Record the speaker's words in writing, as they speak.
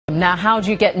Now, how do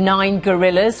you get 9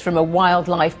 gorillas from a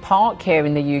wildlife park here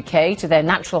in the UK to their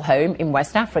natural home in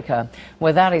West Africa?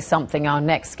 Well, that is something our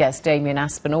next guest, Damien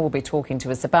Aspinall, will be talking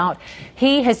to us about.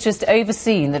 He has just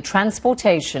overseen the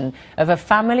transportation of a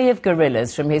family of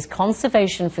gorillas from his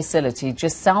conservation facility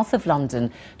just south of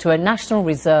London to a national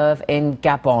reserve in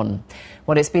Gabon.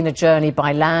 Well, it's been a journey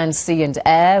by land, sea and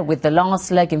air, with the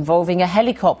last leg involving a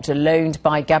helicopter loaned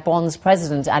by Gabon's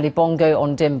President Ali Bongo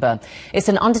Ondimba. It's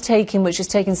an undertaking which has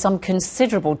taken some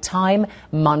considerable time,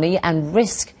 money and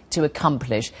risk to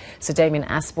accomplish. So, Damien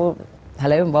Aspinall,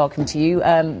 hello and welcome to you.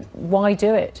 Why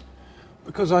do it?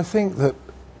 Because I think that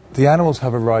the animals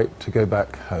have a right to go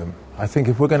back home. I think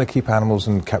if we're going to keep animals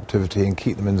in captivity and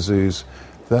keep them in zoos,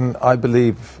 then I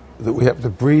believe that we have to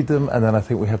breed them, and then I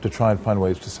think we have to try and find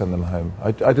ways to send them home.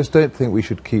 I just don't think we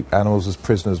should keep animals as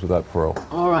prisoners without parole.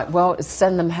 All right, well,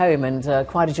 send them home, and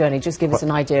quite a journey. Just give us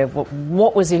an idea of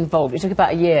what was involved. It took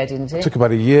about a year, didn't it? It took about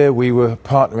a year. We were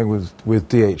partnering with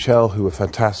DHL, who were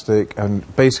fantastic,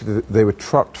 and basically they were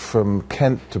trucked from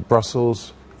Kent to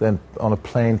Brussels, then on a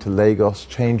plane to Lagos,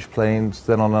 changed planes,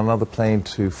 then on another plane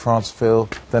to Franceville,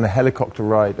 then a helicopter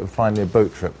ride, and finally a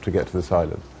boat trip to get to this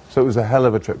island. So it was a hell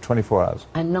of a trip, 24 hours.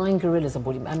 And 9 gorillas on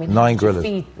board. I mean, 9 how did gorillas.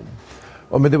 you feed them?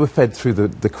 I mean, they were fed through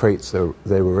the crates they were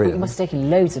in. Well, you must have taken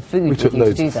loads of food. We took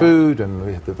loads of food, and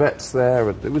we had the vets there.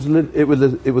 And it was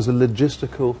a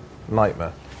logistical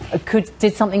nightmare.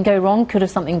 Did something go wrong? Could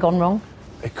have something gone wrong?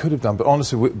 It could have done, but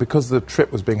honestly, because the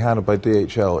trip was being handled by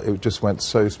DHL, it just went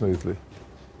so smoothly.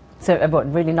 So,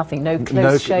 what, really nothing? No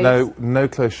close shaves? No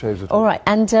close shaves at all. All right,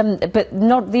 and but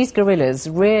not these gorillas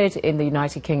reared in the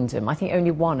United Kingdom. I think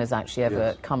only one has actually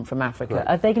ever come from Africa. Right.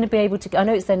 Are they going to be able to? I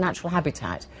know it's their natural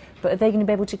habitat, but are they going to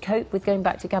be able to cope with going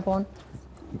back to Gabon?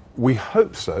 We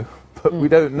hope so, but we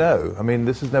don't know. I mean,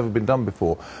 this has never been done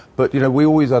before. But, you know, we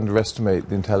always underestimate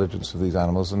the intelligence of these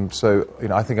animals, and so, you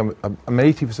know, I think I'm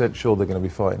 80% sure they're going to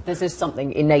be fine. There's just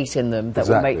something innate in them that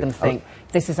will make them think,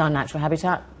 this is our natural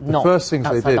habitat, not outside London. The first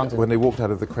things they did when they walked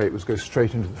out of the crate was go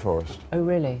straight into the forest. Oh,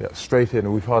 really? Yeah, straight in,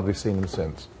 and we've hardly seen them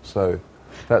since. So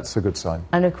that's a good sign.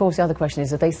 And, of course, the other question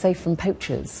is, are they safe from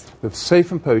poachers? They're safe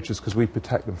from poachers because we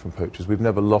protect them from poachers. We've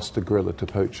never lost a gorilla to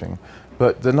poaching.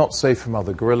 But they're not safe from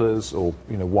other gorillas or,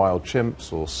 you know, wild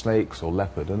chimps or snakes or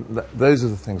leopard. And those are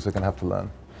the things they're going to have to learn.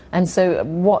 And so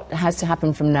what has to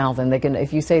happen from now, then? They're going to,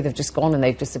 if you say they've just gone and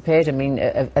they've disappeared, I mean,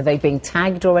 are they being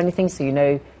tagged or anything so you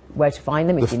know where to find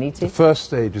them if you need to? The first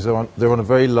stage is they're on a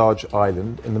very large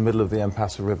island in the middle of the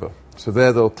Mpassa River. So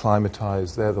there they'll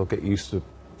climatise, there they'll get used to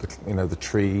the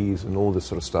trees and all this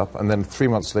sort of stuff, and then 3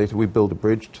 months later we build a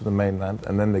bridge to the mainland,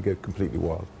 and then they go completely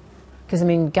wild. Because, I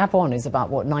mean, Gabon is about,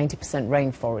 what, 90%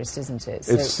 rainforest, isn't it?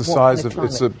 So it's the size of,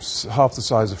 it's half the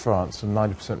size of France, and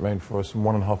 90% rainforest and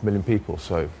 1.5 million people,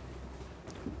 so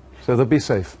they'll be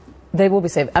safe. They will be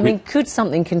safe. I mean, could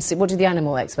something, what do the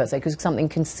animal experts say, could something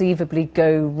conceivably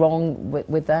go wrong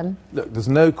with them? Look, there's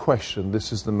no question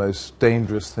this is the most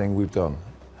dangerous thing we've done,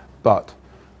 but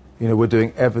you know, we're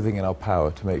doing everything in our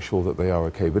power to make sure that they are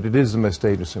okay. But it is the most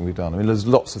dangerous thing we've done. I mean, there's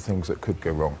lots of things that could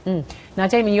go wrong. Now,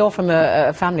 Damien, you're from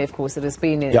a family, of course, that has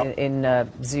been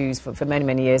in zoos for many,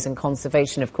 many years, and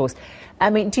conservation, of course. I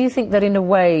mean, do you think that, in a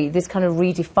way, this kind of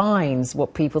redefines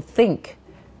what people think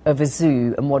of a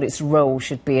zoo and what its role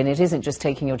should be? And it isn't just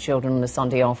taking your children on a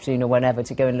Sunday afternoon or whenever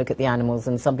to go and look at the animals,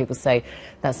 and some people say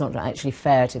that's not actually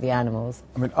fair to the animals.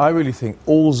 I mean, I really think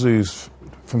all zoos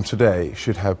from today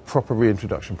should have proper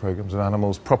reintroduction programs of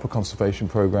animals, proper conservation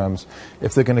programs.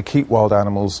 If they're going to keep wild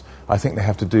animals, I think they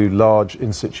have to do large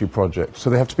in-situ projects. So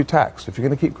they have to be taxed. If you're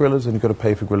going to keep gorillas, then you've got to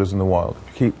pay for gorillas in the wild.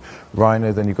 If you keep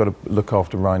rhino, then you've got to look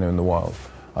after rhino in the wild.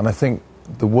 And I think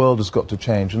the world has got to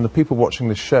change, and the people watching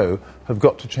this show have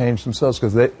got to change themselves,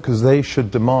 because they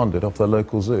should demand it of their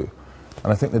local zoo.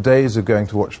 And I think the days of going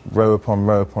to watch row upon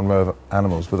row upon row of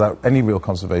animals without any real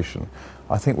conservation,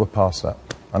 I think we're past that.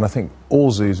 And I think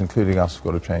all zoos, including us, have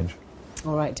got to change.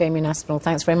 All right, Damien Aspinall,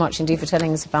 thanks very much indeed for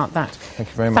telling us about that. Thank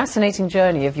you very much. Fascinating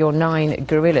journey of your 9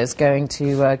 gorillas going to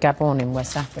Gabon in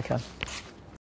West Africa.